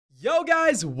Yo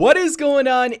guys, what is going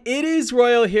on? It is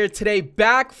Royal here today,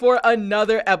 back for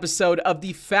another episode of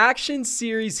the faction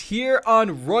series here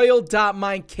on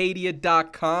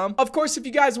royal.minecadia.com. Of course, if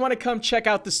you guys want to come check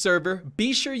out the server,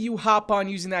 be sure you hop on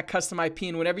using that custom IP,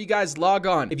 and whenever you guys log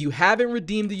on, if you haven't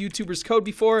redeemed the YouTuber's code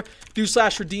before,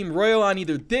 /redeem Royal on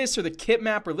either this or the kit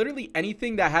map or literally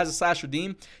anything that has a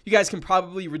 /redeem, you guys can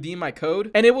probably redeem my code,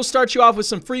 and it will start you off with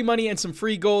some free money and some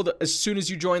free gold as soon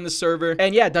as you join the server.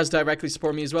 And yeah, it does directly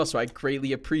support me as well, so I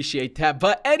greatly appreciate that.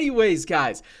 But anyways,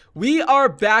 guys, we are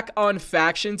back on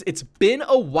factions. It's been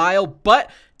a while, but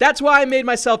that's why I made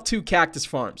myself 2 cactus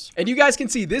farms. And you guys can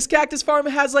see this cactus farm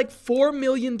has like $4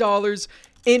 million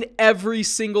in every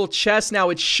single chest.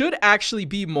 Now, it should actually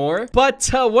be more, but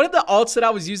one of the alts that I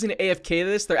was using to AFK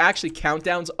this, they're actually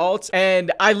countdowns alts,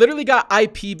 and I literally got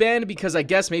IP banned because I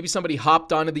guess maybe somebody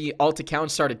hopped onto the alt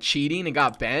account, started cheating, and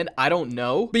got banned. I don't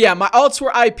know. But yeah, my alts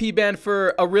were IP banned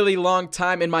for a really long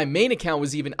time, and my main account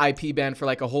was even IP banned for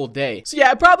like a whole day. So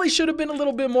yeah, it probably should have been a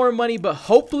little bit more money, but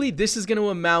hopefully this is going to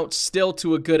amount still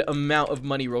to a good amount of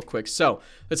money real quick. So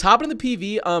let's hop into the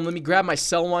PV. Let me grab my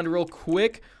sell wand real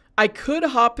quick. I could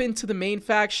hop into the main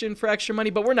faction for extra money,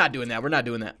 but we're not doing that. We're not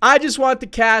doing that. I just want the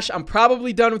cash. I'm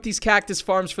probably done with these cactus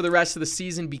farms for the rest of the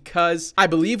season because I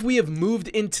believe we have moved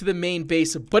into the main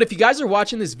base. But if you guys are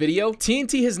watching this video,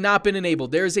 TNT has not been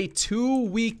enabled. There is a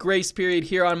 2-week grace period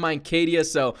here on Minecadia,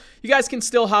 so you guys can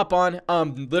still hop on,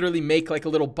 literally make like a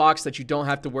little box that you don't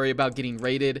have to worry about getting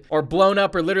raided or blown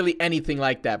up or literally anything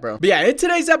like that, bro. But yeah, in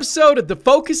today's episode, the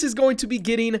focus is going to be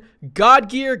getting god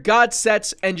gear, god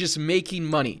sets, and just making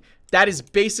money. That is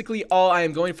basically all I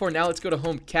am going for. Now let's go to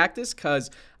home cactus because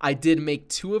I did make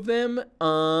 2 of them.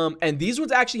 And these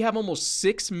ones actually have almost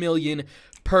 6 million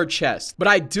per chest. But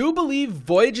I do believe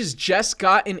voyages just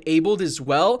got enabled as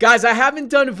well. Guys, I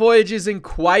haven't done voyages in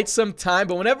quite some time,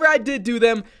 but whenever I did do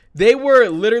them, they were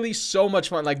literally so much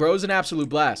fun. Like, bro, it was an absolute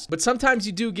blast. But sometimes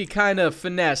you do get kind of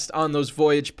finessed on those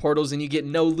voyage portals and you get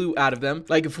no loot out of them.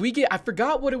 Like, if we get, I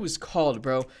forgot what it was called,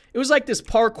 bro. It was like this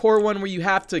parkour one where you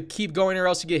have to keep going or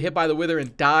else you get hit by the wither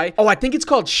and die. Oh, I think it's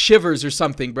called shivers or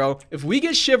something, bro. If we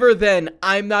get shiver, then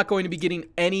I'm not going to be getting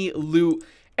any loot,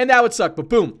 and that would suck. But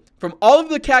boom, from all of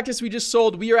the cactus we just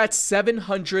sold, we are at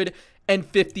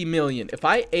 750 million. If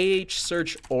I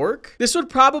search orc, this would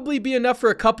probably be enough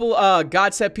for a couple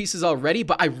god set pieces already,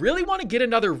 but I really want to get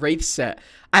another wraith set.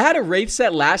 I had a wraith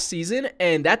set last season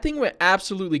and that thing went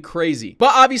absolutely crazy.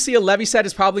 But obviously a levy set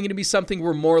is probably going to be something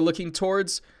we're more looking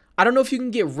towards. I don't know if you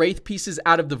can get wraith pieces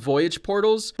out of the voyage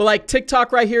portals, but like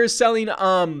TikTok right here is selling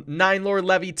 9 lore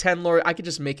levy, 10 lore. I could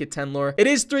just make it 10 lore. It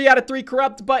is 3 out of 3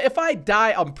 corrupt, but if I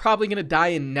die, I'm probably gonna die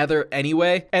in nether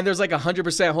anyway, and there's like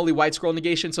 100% holy white scroll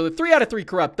negation, so the 3 out of 3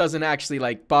 corrupt doesn't actually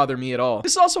like bother me at all.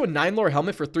 This is also a 9 lore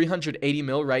helmet for 380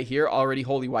 mil right here, already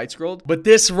holy white scrolled. But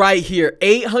this right here,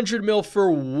 800 mil for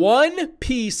 1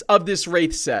 piece of this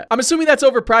wraith set. I'm assuming that's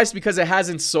overpriced because it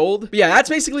hasn't sold, but yeah, that's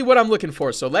basically what I'm looking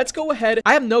for. So let's go ahead.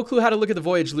 I have no clue how to look at the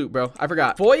voyage loot, bro. I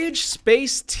forgot. Voyage,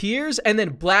 space, tiers, and then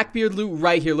Blackbeard loot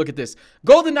right here. Look at this.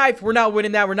 Golden knife, we're not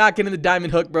winning that. We're not getting the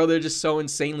diamond hook, bro. They're just so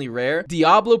insanely rare.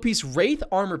 Diablo piece, wraith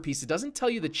armor piece. It doesn't tell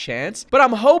you the chance, but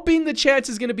I'm hoping the chance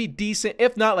is going to be decent.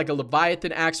 If not, like a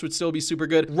Leviathan axe would still be super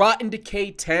good. Rotten Decay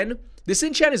 10. This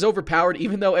enchant is overpowered,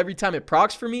 even though every time it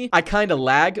procs for me, I kind of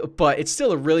lag, but it's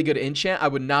still a really good enchant. I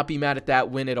would not be mad at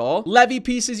that win at all. Levy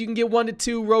pieces, you can get 1 to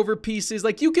 2 rover pieces.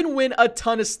 Like, you can win a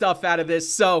ton of stuff out of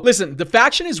this. So, listen, the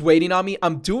faction is waiting on me.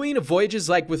 I'm doing voyages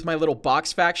like with my little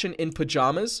box faction in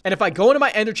pajamas. And if I go into my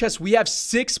ender chest, we have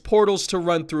 6 portals to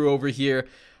run through over here.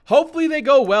 Hopefully they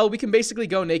go well. We can basically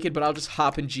go naked, but I'll just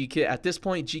hop in G-Kit. At this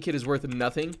point, G-Kit is worth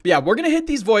nothing. But yeah, we're going to hit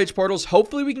these voyage portals.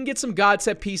 Hopefully we can get some god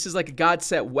set pieces like a god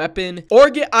set weapon or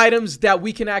get items that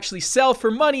we can actually sell for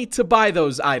money to buy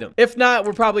those items. If not,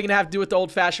 we're probably going to have to do it the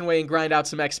old fashioned way and grind out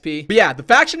some XP. But yeah, the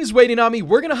faction is waiting on me.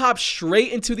 We're going to hop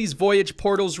straight into these voyage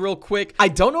portals real quick. I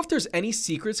don't know if there's any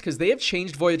secrets because they have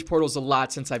changed voyage portals a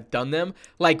lot since I've done them.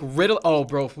 Like riddle. Oh,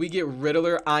 bro, if we get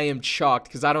Riddler, I am chalked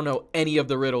because I don't know any of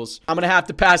the riddles. I'm going to have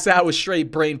to pass out with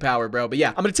straight brain power, bro. But yeah,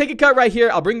 I'm gonna take a cut right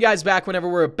here. I'll bring you guys back whenever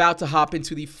we're about to hop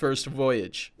into the first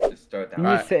voyage. Just start that.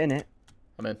 You sit in it.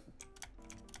 I'm in.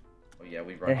 Oh yeah,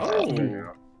 we run.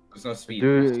 Oh, there's no speed.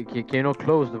 Dude, can you not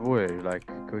close the voyage like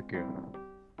quicker?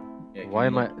 Yeah, why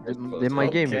am I? Then my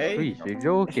game is free. So you're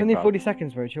joking. It's only 40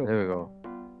 seconds, bro. Chill. There we go.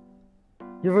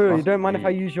 You don't mind if I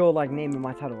use your like name in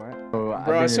my title, right?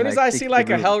 Bro, as soon as I see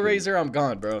like a Hellraiser, I'm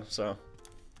gone, bro. So.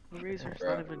 Hellraiser's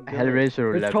not even good. Hellraiser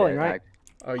or it's trolling, right?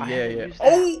 Oh yeah, yeah.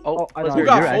 Oh, who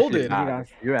got folded?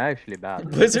 You're actually bad.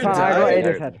 Blizzard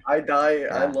died. I die.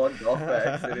 I logged off by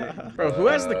accident. Bro, who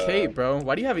has the cape, bro?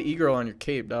 Why do you have an e-girl on your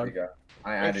cape, dog?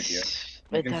 I added you.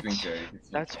 You can screen share.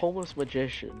 That's homeless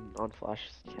magician on Flash.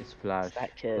 It's Flash.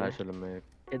 That kid. Flash of the map.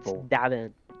 It's Oh.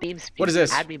 Davin. Team speak. What is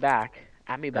this? Add me back.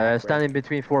 Add me back. Stand in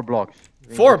between 4 blocks.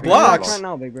 In 4 between blocks? Right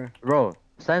now, big bro. Bro,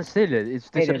 stand still. It's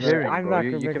Hey, dude, disappearing, I'm bro. not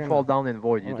You gonna can break fall it. down in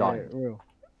void. You die.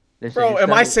 Listen, Bro, you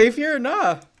am I stand- safe here?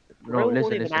 Nah. No, Bro won't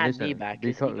listen, even add me listen. back 'cause he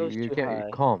Because goes you too can high.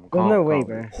 calm. There's no way,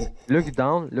 calm. bro.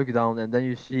 Look down, and then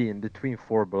you see in between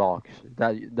 4 blocks.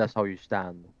 That's how you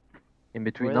stand. In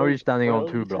between. Now Royal- you're standing on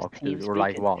Royal 2 uses blocks, team dude, or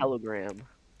like speak 1. and Telegram.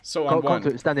 So Come, I'm come one.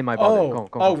 to stand in my body. Oh,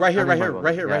 Come, oh, right here, stand in right my here, body.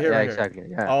 right here, Yeah, right here, yeah, right here. exactly.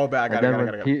 Yeah. Oh, bad. And Got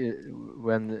then it.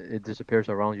 when it disappears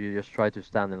around you, just try to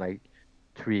stand in like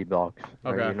 3 blocks.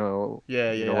 Like, Okay. you know.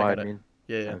 Yeah, You yeah, know I what got I it. mean?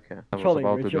 Yeah, yeah. Okay. I was Surely,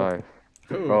 about to Rachel. die.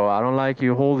 Who? Bro, I don't like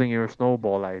you holding your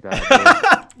snowball like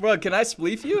that. Bro, can I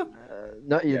spleef you?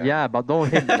 No, Yeah. yeah, but don't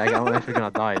hit me. Like I'm actually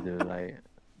gonna die, dude. Like,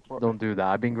 don't do that.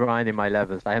 I've been grinding my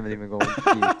levels. I haven't even gone to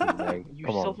sleep. Dude. Like, You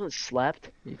come still on. haven't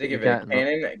slept? Think of can't-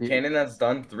 it. no, Cannon has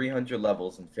done 300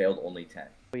 levels and failed only 10.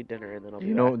 Wait dinner and then I'll Do be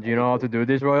you know? back. Do you know how to do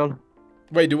this, Royal?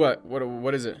 Wait, do what?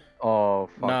 What is it? Oh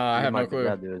fuck. Nah, I you have no might be clue.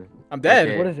 dead, dude. I'm dead.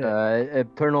 Okay, What is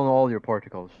it? Turn on all your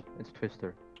particles. It's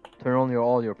Twister. Turn on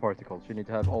all your particles. You need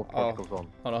to have all particles on.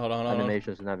 Hold on.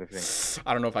 Animations and everything.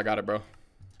 I don't know if I got it, bro.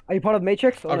 Are you part of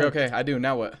Matrix? or no? Okay, I do.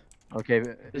 Now what? Okay,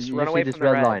 Just you run see away this from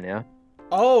the red red. line, yeah?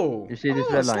 Oh. You see this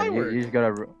oh, red slight line? You work. just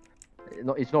gotta.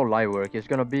 No, it's no live work. It's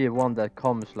gonna be one that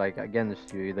comes like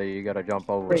against you that you gotta jump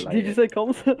over. Wait, like, did you say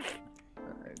comms?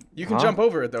 You can Huh? jump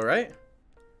over it though, right?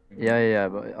 Yeah,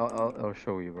 but I'll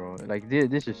show you, bro. Like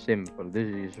this is simple. This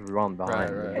is run behind.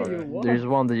 right, but right. Hey, what? there's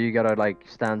one that you gotta like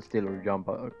stand still or jump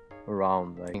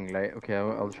around. Like okay,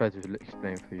 I'll try to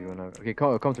explain for you. Okay,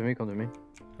 come to me.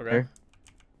 Okay. Here.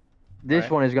 This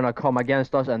Alright. one is gonna come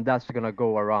against us, and that's gonna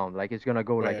go around. Like it's gonna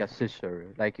go like Yeah. a scissor.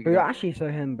 Like You're actually so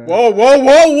him, bro.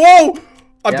 Whoa!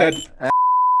 I'm Yeah, dead.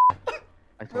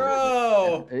 I told you.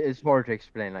 Bro. It's hard to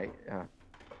explain. Like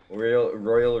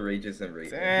Royal rages and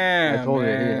rages. Damn, I told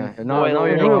man. you. No, Wait, no,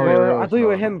 wait, you wait, know. Bro, Royal I thought you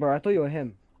were now. him, bro. I thought you were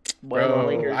him. Bro,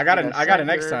 Lakers I got need it. a I got it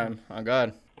next center. time. Oh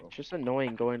god. It's just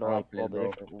annoying going to like Probably, all the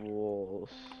bro. different rules.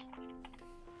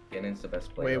 Cannon's the best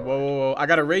Wait, player. whoa. I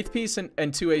got a wraith piece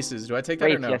and 2 aces. Do I take that or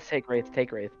Wraith, no? yes, take Wraith,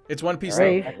 take Wraith. It's 1 piece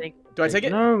Wraith. though. I think Do I take it?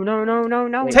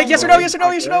 No. Take yes or no? Yes or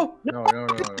no? Yes or no?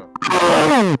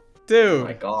 No. Dude. Oh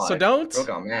my god. So don't. Bro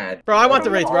got mad. Bro, I want the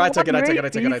Bro, wraith, bro. I took it. I I want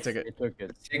took it. He took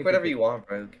it. Take whatever you want,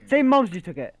 bro. Okay. Same mums you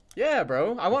took it. Yeah,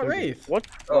 bro. I want wraith. what's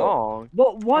Oh. wrong?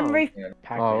 What one Oh. Wraith?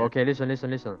 Pac-Man. Oh, okay. Listen.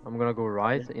 I'm gonna go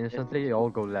right instantly. You all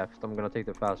go left. I'm gonna take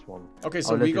the fast one. Okay, I'll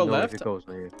so let we you go know if left. it goes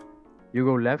on you. You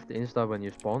go left insta when you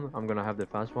spawn. I'm gonna have the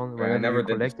fast one. Yeah, I Whenever never you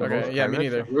did collect this the Okay, most yeah, me carrots,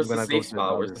 neither. I'm Where's the gonna go safe to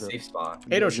spot? Where's other the safe spot?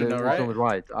 Ado should know, It's on the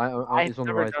right? right. I've It's on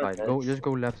the never right done side. Go, this. just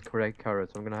go left, correct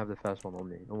carrots. I'm gonna have the fast one on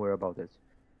me. Don't worry about it.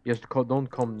 Just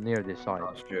don't come near this side.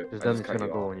 Oh, shoot. Because I then just it's cut gonna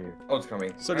you go off. on you. Oh, it's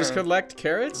coming. So just collect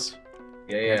carrots?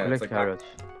 Yeah, Collect it's like carrots.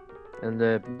 And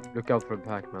look out for the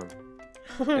Pac-Man.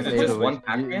 Is it Hey, just so one it's-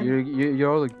 Pac-Man? You're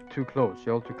all too close.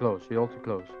 You're all too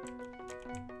close.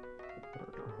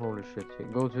 Holy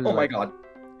shit. Go to Oh my god.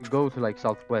 Go to like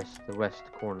southwest, the west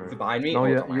corner. Is it behind me? No, Oh,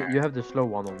 you, it's on my you ass. have the slow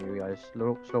one on you guys.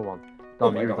 Slow one. Oh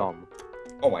Dumb, my you're God. dumb.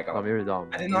 Oh my Dumb, god. you're dumb.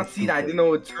 I did not You're see that. I stupid. didn't know it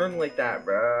would turn like that,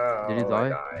 bro. Did you I die?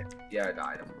 died. Yeah, I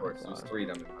died, of course. There's 3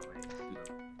 of them in my way. 2 of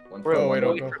them. One Bro, for wait,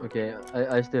 one. don't go. Okay,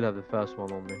 I still have the fast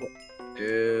one on me.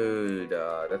 Dude,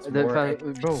 that's The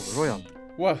more. bro, Royal,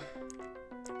 What?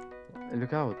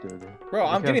 look out, dude. Bro,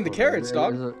 I'm getting the carrots,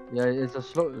 dog. It's a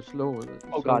slow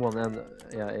God. one, and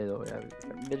yeah.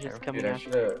 Midget's coming Dude, I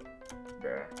after. should've.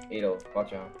 Bruh. Ado,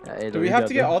 watch out. Yeah, Do we have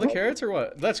to get all the carrots or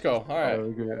what? Let's go. All right.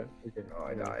 Okay. Oh,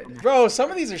 I died. Bro, some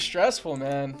of these are stressful,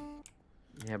 man.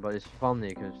 Yeah, but it's funny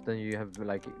because then you have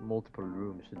like multiple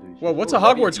rooms to do. Well, what's Oh, a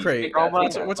let me Hogwarts take crate? that,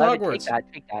 What's take that. what's Let me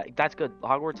Hogwarts? Take that. That's good.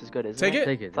 Hogwarts is good, isn't Take it? it?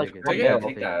 Take it. Like, Take it. take it. Take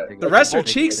Take that. it. The rest are Take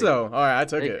it. cheeks, though. All right, I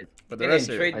took Take it. it. But the Cannon, rest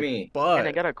are. trade me. And I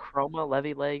But got a chroma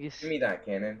levy legs. Give me that,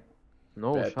 Cannon.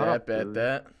 No, bet shut up, that.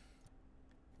 dude.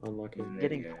 Unlucky.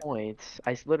 Getting Nigga. points.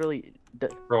 I literally.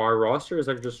 Bro, our roster is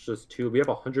like just 2. We have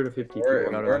 150 We're,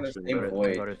 people. got it, we're in the actually, same got it,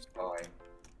 void. got it. It's fine.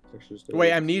 It's actually just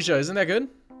wait, Amnesia, isn't that good?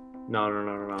 No.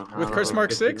 With no, Curse no, Mark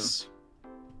 50 now. 6?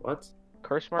 What?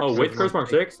 Curse mark. Oh, with six. Curse Mark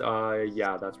 6?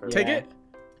 Yeah, that's right. Take Yeah. it?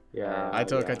 Yeah. I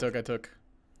took. yeah.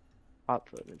 Hot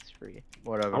foot. It's free.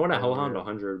 Whatever. I want a Hellhound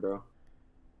 100, bro.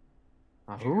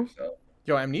 Who? So,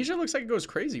 Yo, Amnesia looks like it goes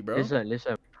crazy, bro.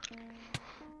 Listen.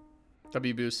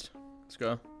 W boost. Let's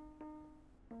go.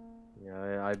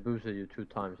 Yeah, I boosted you 2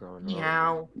 times now. in a row.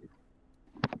 Meow.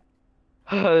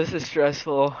 This is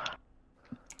stressful.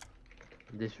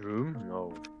 This room?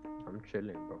 No. I'm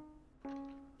chilling, bro.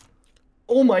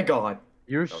 Oh my god.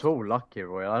 You're so lucky,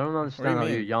 Royal. I don't understand how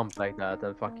mean? you jump like that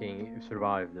and fucking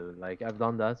survive, dude. Like, I've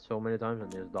done that so many times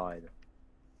and just died.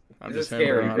 I'm This just is saying,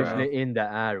 scary, bro, I bro. don't know. Especially in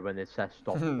the air when it says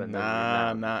stop. And then you Nah,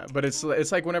 land. nah. But it's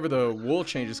like whenever the wool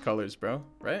changes colors, bro.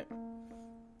 Right?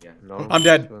 No, I'm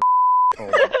dead.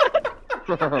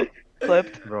 Oh.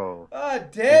 Clipped. Bro. Ah,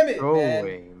 damn You're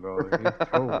throwing, bro. You're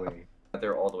throwing.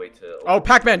 They're all the way to. Oh,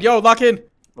 Pac-Man, yo, lock in.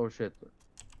 Oh shit.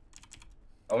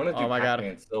 I want to do Oh my God.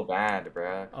 Pac-Man so bad,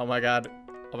 bro. Oh my god.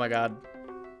 Oh my god.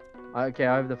 Okay,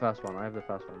 I have the fast one.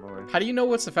 Don't worry. How do you know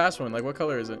what's the fast one? Like, what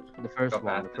color is it? The first How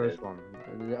one. fast The it first is. one.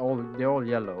 They're all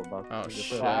yellow, but Oh, the shit.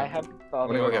 first Yeah, I one. have the I'm other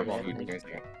gonna go one. get one. food. Give me a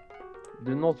second.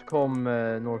 Do not come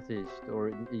northeast or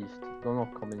east. Do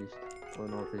not come east or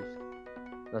northeast.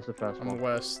 That's the first I'm one.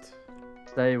 west.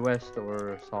 Stay west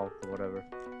or south or whatever.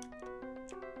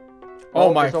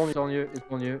 Oh my. It's on you. It's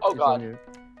on you. Oh, it's God. on you.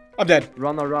 I'm dead.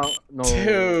 Run around. No.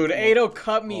 Dude, Ado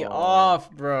cut me Oh.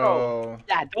 off, bro.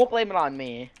 Yeah, don't blame it on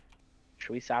me.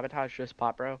 Should we sabotage this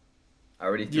pot, bro? I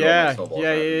already threw all my Yeah, snowballs yeah,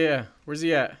 at him. yeah. Where's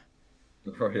he at?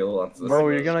 Royal wants to Bro, see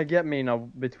you're us. gonna get me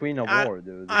in between a I- war,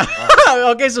 dude.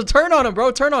 Okay, so turn on him,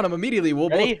 bro. Turn on him immediately. We'll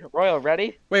both. Ready? Royal,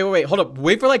 ready? Wait. Hold up.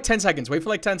 Wait for like 10 seconds. Wait for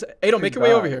like 10 seconds. Ado, make your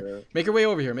way over here. Dude. Make your way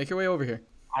over here. Make your way over here.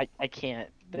 I can't.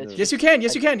 It's Yes, you can.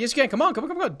 Yes, you can. Yes, you can. Come on. Come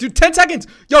on. Dude, 10 seconds.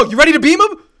 Yo, you ready to beam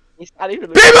him? He's not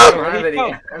even. Beam him! I don't have any.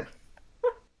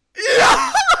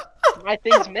 Yeah! My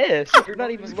thing's missed. You're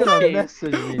not even He's gonna looking.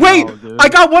 message me Wait, now, dude. I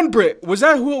got one Brit. Was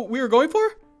that who we were going for?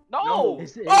 No.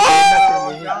 He's-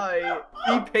 Oh, guy.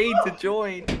 He paid to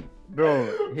join. Bro,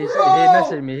 he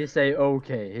messaged me. He say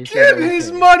okay. He said Give okay.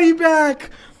 his money back.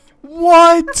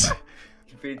 What?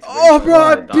 He paid Oh, bro,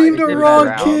 I 25 to beamed die the first wrong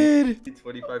round. kid.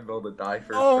 25 mil to die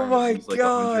first Oh round. my It was like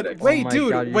God. 100 Wait, Oh my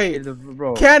dude, God, you wait. killed the-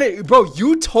 bro. Can it, bro?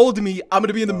 You told me I'm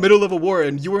gonna be in the middle of a war,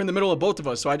 and you were in the middle of both of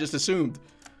us, so I just assumed.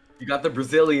 You got the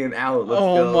Brazilian out. Let's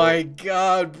Oh go. my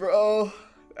God, bro,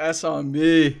 that's on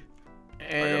me.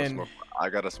 And I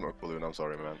got a smoke balloon. I'm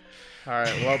sorry, man. all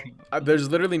right, well, there's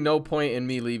literally no point in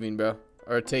me leaving, bro,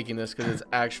 or taking this because it's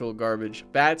actual garbage.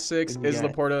 Bat 6 is Yeah.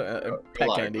 Laporta, Go pet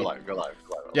live, candy. go live, go live,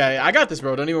 go live. Yeah, I got this,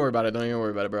 bro. Don't even worry about it. Don't even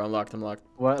worry about it, bro. I'm locked.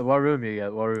 What room you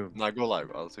get? What room? Nah, go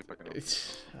live. I'll see if I can.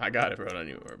 I got it, bro. Don't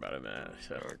even worry about it, man.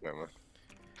 So. Okay,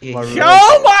 man. What room?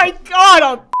 Oh my God,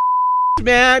 I'm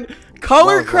man.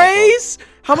 Color Love, craze?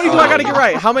 How many do I gotta get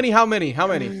right? How many?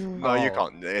 No, you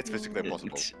can't. It's physically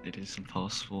impossible. It is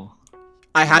impossible.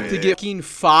 I have to Yeah. get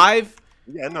 5.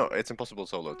 Yeah, no, it's impossible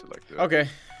solo to like do. it. Okay.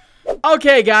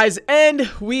 Okay, guys, and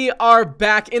we are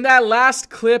back. In that last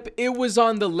clip, it was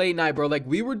on the late night, bro. Like,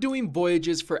 we were doing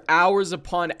voyages for hours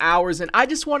upon hours, and I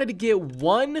just wanted to get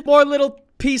one more little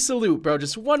piece of loot, bro.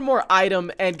 Just one more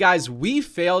item. And guys, we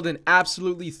failed and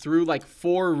absolutely threw like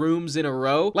 4 rooms in a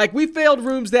row. Like, we failed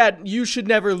rooms that you should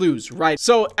never lose, right?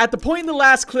 So at the point in the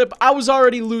last clip, I was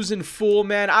already losing full,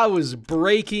 man. I was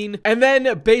breaking. And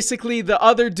then basically the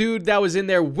other dude that was in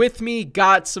there with me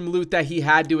got some loot that he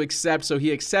had to accept. So he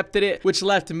accepted it, which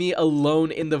left me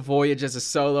alone in the voyage as a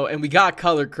solo. And we got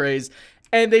color craze.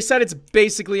 And they said it's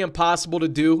basically impossible to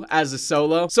do as a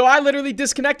solo. So I literally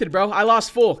disconnected, bro. I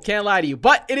lost full. Can't lie to you.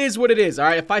 But it is what it is, all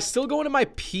right? If I still go into my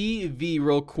PV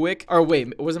real quick. Or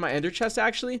wait, was it my ender chest,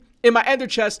 actually? In my ender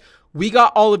chest, we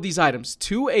got all of these items.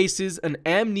 2 aces, an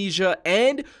amnesia,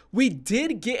 and we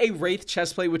did get a wraith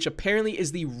chestplate, which apparently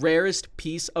is the rarest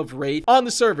piece of wraith on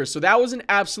the server. So that was an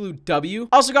absolute W.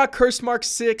 Also got Curse Mark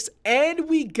 6, and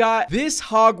we got this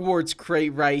Hogwarts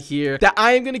crate right here that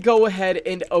I am going to go ahead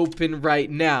and open right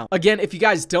now. Again, if you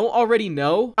guys don't already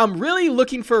know, I'm really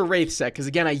looking for a wraith set because,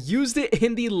 again, I used it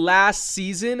in the last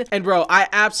season, and bro, I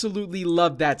absolutely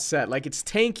love that set. Like, it's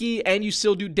tanky, and you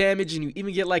still do damage, and you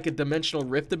even get like a dimensional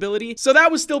rift ability. So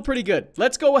that was still pretty good.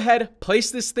 Let's go ahead, place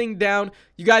this thing down.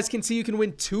 You guys can see you can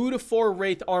win 2 to 4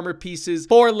 wraith armor pieces,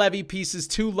 4 levy pieces,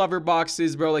 2 lover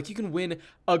boxes, bro. Like, you can win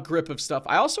a grip of stuff.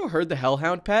 I also heard the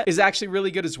Hellhound pet is actually really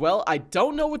good as well. I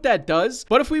don't know what that does,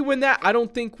 but if we win that, I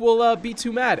don't think we'll be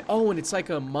too mad. Oh, and it's like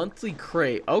a monthly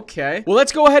crate. Okay. Well,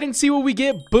 let's go ahead and see what we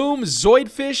get. Boom,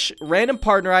 Zoidfish, random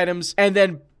partner items, and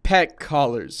then pet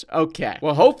collars. Okay.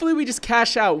 Well, hopefully we just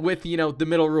cash out with, you know, the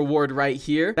middle reward right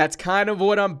here. That's kind of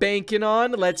what I'm banking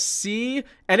on. Let's see.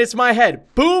 And it's my head.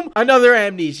 Boom. Another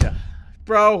amnesia.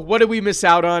 Bro, what did we miss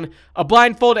out on? A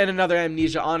blindfold and another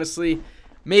amnesia, honestly.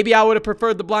 Maybe I would have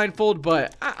preferred the blindfold,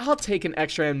 but I'll take an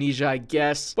extra amnesia, I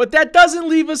guess. But that doesn't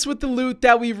leave us with the loot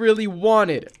that we really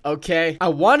wanted, okay? I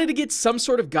wanted to get some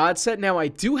sort of god set. Now, I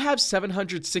do have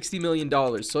 $760 million,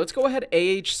 so let's go ahead,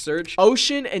 search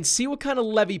Ocean, and see what kind of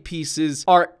levy pieces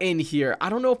are in here. I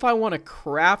don't know if I want to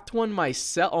craft one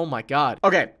myself. Oh my god.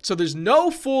 Okay, so there's no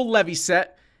full levy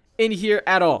set. in here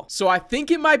at all. So I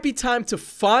think it might be time to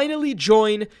finally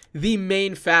join the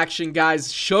main faction,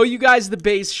 guys. Show you guys the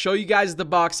base, show you guys the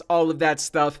box, all of that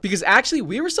stuff. Because actually,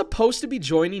 we were supposed to be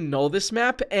joining Null this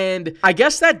map, and I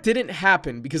guess that didn't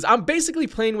happen because I'm basically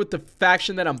playing with the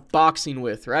faction that I'm boxing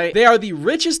with, right? They are the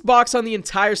richest box on the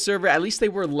entire server, at least they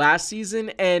were last season,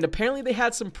 and apparently they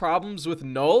had some problems with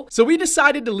Null. So we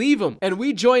decided to leave them, and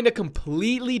we joined a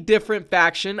completely different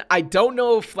faction. I don't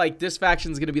know if, like, this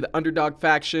faction is going to be the underdog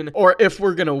faction, or if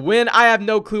we're gonna win. I have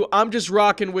no clue. I'm just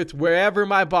rocking with wherever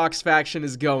my box faction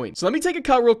is going. So let me take a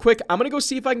cut real quick. I'm gonna go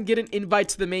see if I can get an invite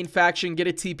to the main faction, get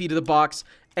a TP to the box,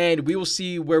 and we will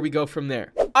see where we go from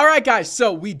there. All right, guys,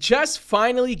 so we just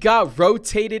finally got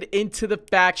rotated into the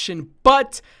faction,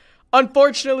 but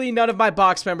unfortunately, none of my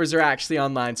box members are actually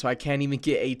online, so I can't even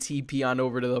get a TP on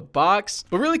over to the box.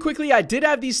 But really quickly, I did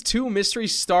have these 2 mystery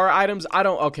star items.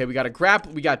 Okay, we got 2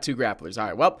 grapplers. All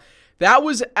right, well, that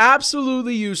was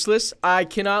absolutely useless. I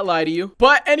cannot lie to you.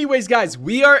 But anyways, guys,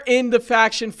 we are in the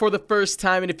faction for the first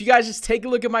time. And if you guys just take a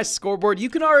look at my scoreboard, you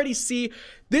can already see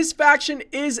this faction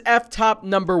is F-top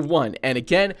number 1. And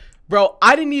again, bro,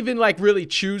 I didn't even like really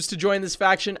choose to join this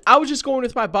faction. I was just going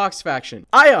with my box faction.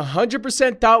 I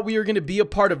 100% thought we were going to be a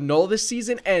part of Null this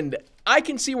season. And I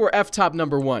can see we're F-top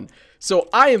number 1. So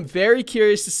I am very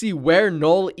curious to see where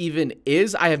Null even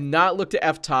is. I have not looked at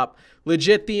F-top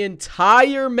legit the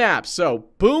entire map. So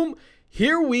boom,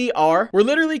 here we are. We're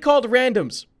literally called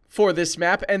randoms for this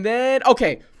map. And then,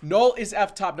 okay, Null is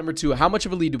F-top number 2. How much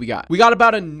of a lead do we got? We got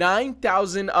about a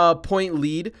 9,000 point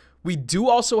lead. We do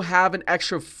also have an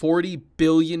extra $40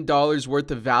 billion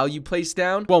worth of value placed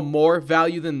down. Well, more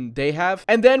value than they have.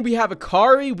 And then we have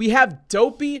Akari. We have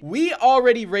Dopey. We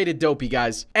already rated Dopey,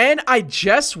 guys. And I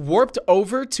just warped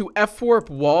over to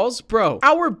F-warp walls. Bro,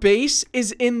 our base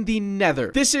is in the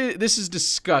nether. This is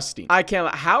disgusting. I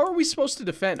can't. How are we supposed to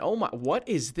defend? Oh my, what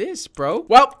is this, bro?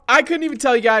 Well, I couldn't even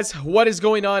tell you guys what is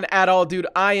going on at all, dude.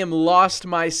 I am lost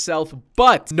myself.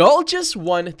 But Null just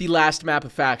won the last map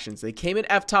of factions. They came in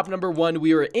F-top number 1.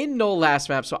 We were in Null last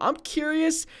map, so I'm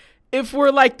curious if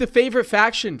we're like the favorite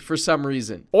faction for some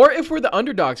reason, or if we're the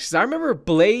underdogs. Because I remember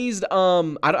Blazed,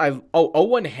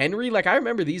 01 Henry, like I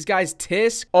remember these guys.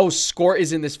 Tisk, Score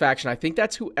is in this faction. I think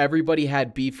that's who everybody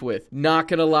had beef with. Not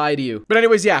gonna lie to you. But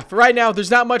anyways, yeah, for right now,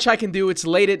 there's not much I can do. It's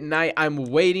late at night. I'm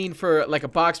waiting for like a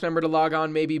box member to log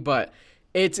on, maybe, but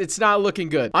it's not looking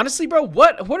good. Honestly, bro,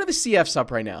 what are the CFs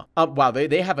up right now? Wow,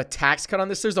 they have a tax cut on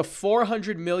this. There's a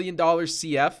 $400 million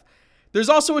CF. There's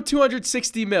also a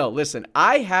 260 mil. Listen,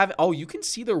 I have, you can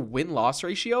see their win-loss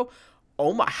ratio.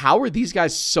 Oh my, how are these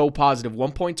guys so positive?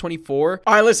 1.24.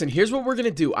 All right, listen, here's what we're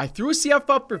gonna do. I threw a CF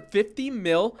up for 50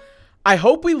 mil. I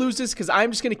hope we lose this because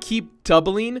I'm just gonna keep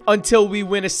doubling until we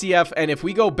win a CF. And if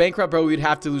we go bankrupt, bro, we'd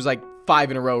have to lose like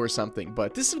 5 in a row or something.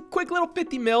 But this is a quick little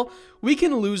 50 mil. We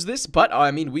can lose this, but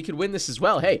I mean, we could win this as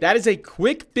well. Hey, that is a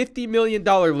quick $50 million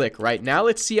lick. Right now,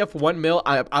 let's CF 1 mil.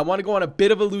 I want to go on a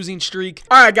bit of a losing streak.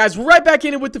 All right, guys, we're right back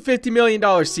in it with the $50 million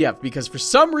CF because for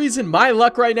some reason, my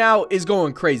luck right now is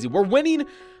going crazy. We're winning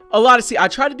a lot of I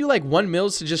tried to do like 1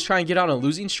 mils to just try and get on a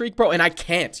losing streak, bro, and I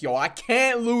can't. Yo, I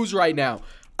can't lose right now.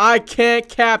 I can't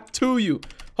cap to you.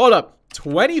 Hold up.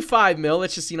 25 mil.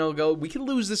 Let's just, go. We can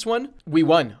lose this one. We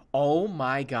won. Oh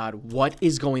my God. What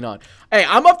is going on? Hey,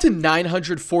 I'm up to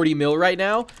 940 mil right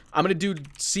now. I'm going to do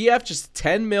CF just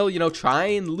 10 mil, try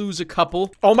and lose a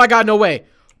couple. Oh my God. No way.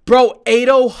 Bro,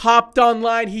 Ado hopped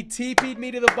online. He TP'd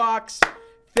me to the box.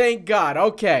 Thank God.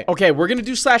 Okay. Okay. We're going to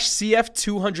do /CF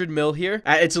 200 mil here.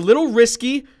 It's a little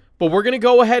risky, but we're going to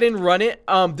go ahead and run it.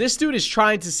 This dude is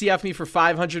trying to CF me for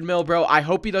 500 mil, bro. I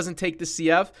hope he doesn't take the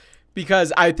CF.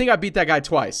 Because I think I beat that guy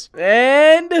twice.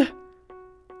 And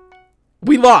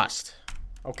we lost.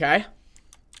 Okay.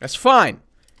 That's fine.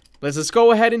 Let's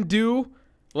go ahead and do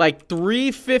like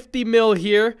 350 mil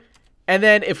here. And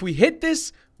then if we hit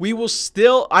this, we will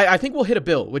still... I think we'll hit a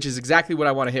bill, which is exactly what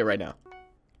I want to hit right now.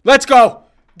 Let's go.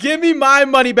 Give me my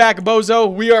money back,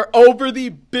 bozo. We are over the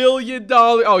 $1 billion.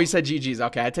 Oh, he said GG's.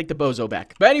 Okay, I take the bozo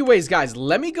back. But anyways, guys,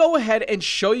 let me go ahead and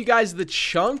show you guys the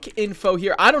chunk info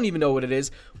here. I don't even know what it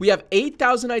is. We have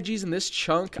 8,000 IGs in this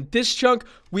chunk. This chunk,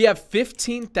 we have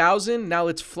 15,000. Now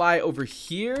let's fly over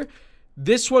here.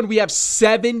 This one, we have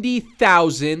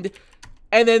 70,000.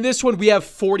 And then this one, we have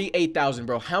 48,000,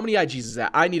 bro. How many IGs is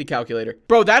that? I need a calculator.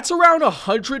 Bro, that's around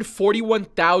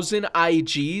 141,000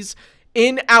 IGs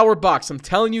in our box. I'm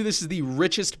telling you, this is the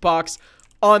richest box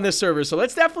on the server. So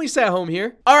let's definitely set home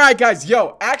here. All right, guys.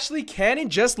 Yo, actually, Cannon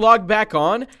just logged back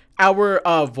on our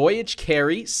voyage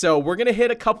carry. So we're going to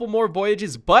hit a couple more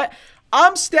voyages, but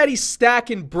I'm steady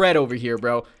stacking bread over here,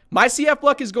 bro. My CF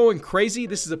luck is going crazy.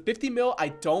 This is a 50 mil. I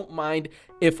don't mind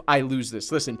if I lose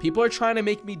this. Listen, people are trying to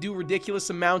make me do ridiculous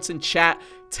amounts in chat,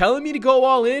 telling me to go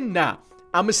all in. Nah,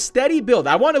 I'm a steady build.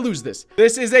 I want to lose this.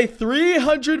 This is a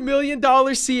 $300 million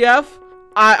CF.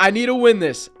 I need to win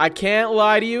this. I can't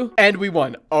lie to you. And we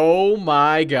won. Oh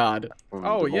my God.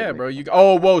 Oh yeah, bro.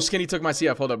 Oh, whoa. Skinny took my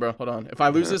CF. Hold up, bro. Hold on. If I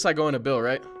lose this, I go in a bill,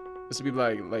 right? This would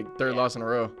be like third loss in a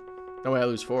row. No way I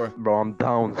lose 4. Bro, I'm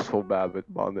down so bad with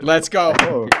money. Let's go.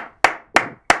 Oh.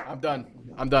 I'm done.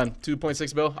 I'm done.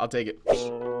 2.6 bill. I'll take it.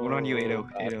 One on you,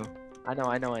 8-0. I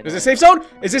know. Is it safe zone?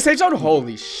 Is it safe zone?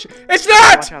 Holy shit. It's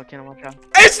not! Watch out, Ken, watch out.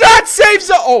 It's not safe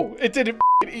zone! Oh, it didn't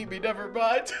eat me. Never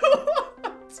mind.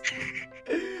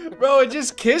 Bro, it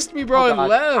just kissed me, bro, and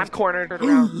left. I'm cornered. Turned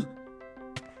around.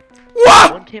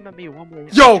 What? One came at me, one more.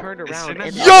 Yo! Turned around,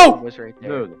 and Yo! the other one was right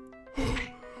there. Dude.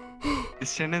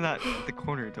 Just stand in the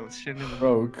corner. Don't stand in the.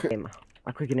 Bro,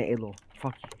 I'm quitting it, Elo.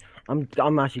 Fuck you.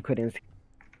 I'm actually quitting.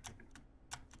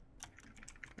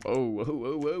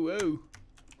 Whoa.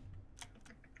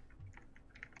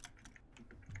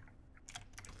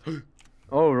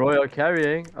 Oh, Royal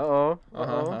carrying. Uh-oh.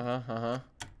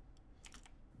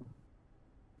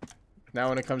 Now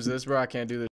when it comes to this, bro, I can't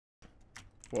do this.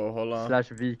 Whoa, hold on.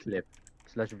 /V clip,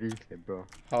 bro.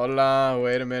 Hold on.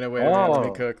 Wait a minute. Let me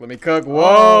Oh. cook. Let me cook.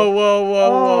 Whoa.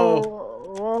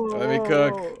 Let me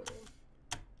cook.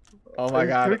 Oh my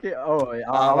God. Oh,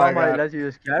 my I might God. let you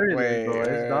just carry this, bro.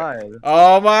 It's died.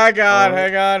 Oh my God. Oh.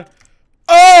 Hang on.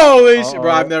 Holy shit,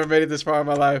 bro. I've never made it this far in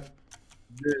my life.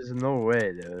 There's no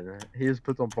way, dude. He just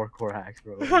put on parkour hacks,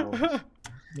 bro.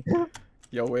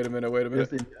 Yo, wait a minute.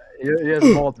 He has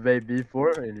bought way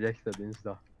before injected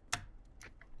insta.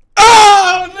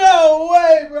 Oh, no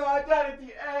way, bro. I died at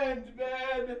the end,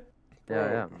 man.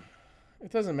 Yeah.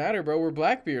 It doesn't matter, bro. We're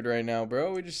Blackbeard right now,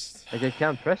 bro. We just... Like, I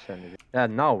can't press anything. Yeah,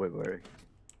 now we work.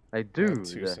 I do.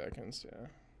 2 seconds, yeah.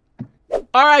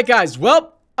 All right, guys.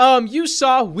 Well, you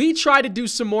saw we tried to do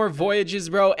some more voyages,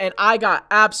 bro, and I got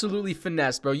absolutely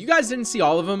finessed, bro. You guys didn't see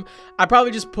all of them. I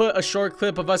probably just put a short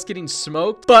clip of us getting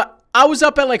smoked, but I was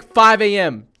up at like 5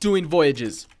 a.m. doing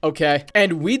voyages, okay?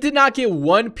 And we did not get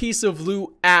one piece of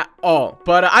loot at all.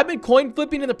 But I've been coin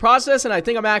flipping in the process, and I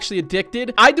think I'm actually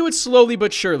addicted. I do it slowly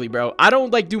but surely, bro. I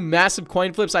don't like do massive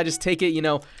coin flips. I just take it, you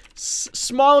know,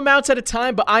 small amounts at a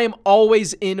time, but I am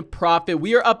always in profit.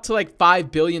 We are up to like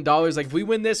 $5 billion. Like if we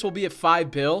win this, we'll be at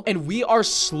 5 bill, and we are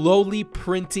slowly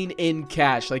printing in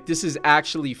cash. Like this is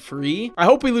actually free. I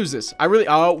hope we lose this.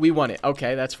 Oh, we won it.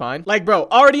 Okay, that's fine. Like, bro,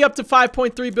 already up to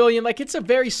 5.3 billion. Like it's a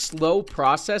very slow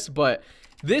process, but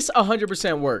this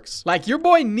 100% works. Like your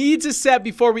boy needs a set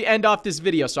before we end off this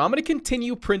video. So I'm going to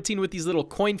continue printing with these little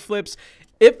coin flips.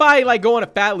 If I like go on a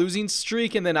fat losing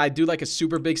streak and then I do like a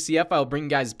super big CF, I'll bring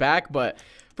guys back. But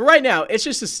for right now, it's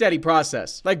just a steady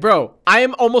process. Like, bro, I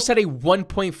am almost at a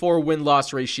 1.4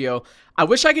 win-loss ratio. I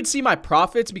wish I could see my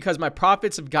profits because my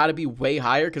profits have got to be way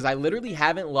higher because I literally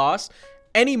haven't lost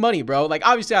any money, bro. Like,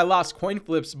 obviously, I lost coin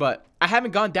flips, but I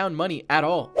haven't gone down money at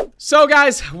all. So,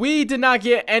 guys, we did not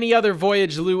get any other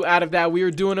voyage loot out of that. We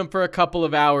were doing them for a couple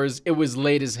of hours. It was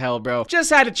late as hell, bro. Just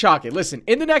had to chalk it. Listen,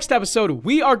 in the next episode,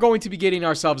 we are going to be getting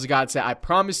ourselves a god set. I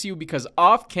promise you, because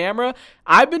off camera,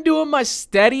 I've been doing my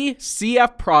steady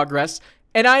CF progress,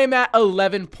 and I am at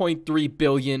 11.3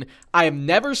 billion. I have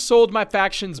never sold my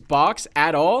factions box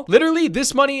at all. Literally,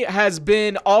 this money has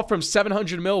been all from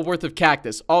 700 mil worth of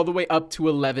cactus all the way up to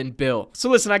 11 bill. So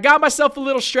listen, I got myself a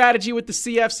little strategy with the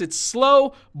CFs. It's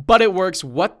slow, but it works.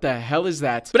 What the hell is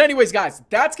that? But anyways, guys,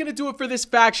 that's going to do it for this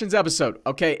factions episode.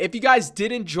 Okay, if you guys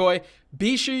did enjoy,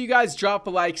 be sure you guys drop a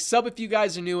like, sub if you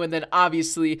guys are new, and then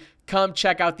obviously come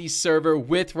check out the server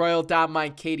with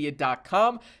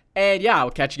royal.minecadia.com. And yeah,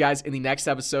 I'll catch you guys in the next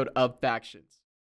episode of Faction.